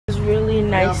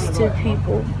nice to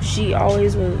people. She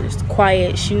always was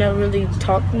quiet. She never really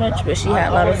talked much, but she had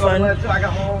a lot of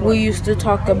fun. We used to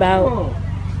talk about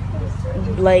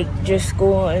like just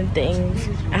school and things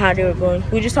and how they were going.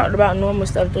 We just talked about normal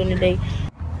stuff during the day.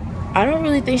 I don't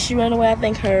really think she ran away. I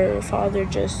think her father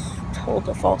just told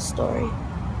a false story.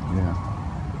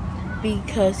 Yeah.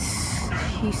 Because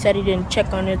he said he didn't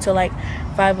check on her till like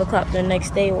 5 o'clock the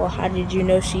next day. Well, how did you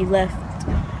know she left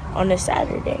on a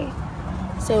Saturday?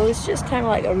 So it's just kind of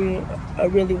like a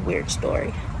really weird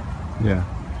story. Yeah.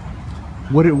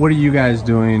 What are you guys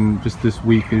doing just this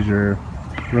week as you're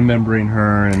remembering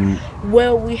her? And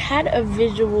well, we had a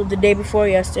visual the day before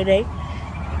yesterday.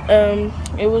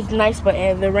 It was nice, but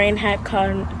the rain had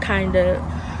kind of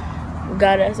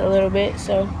got us a little bit.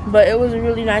 But it was a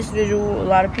really nice visual. A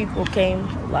lot of people came,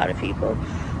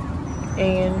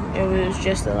 and it was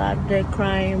just a lot of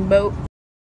crying. But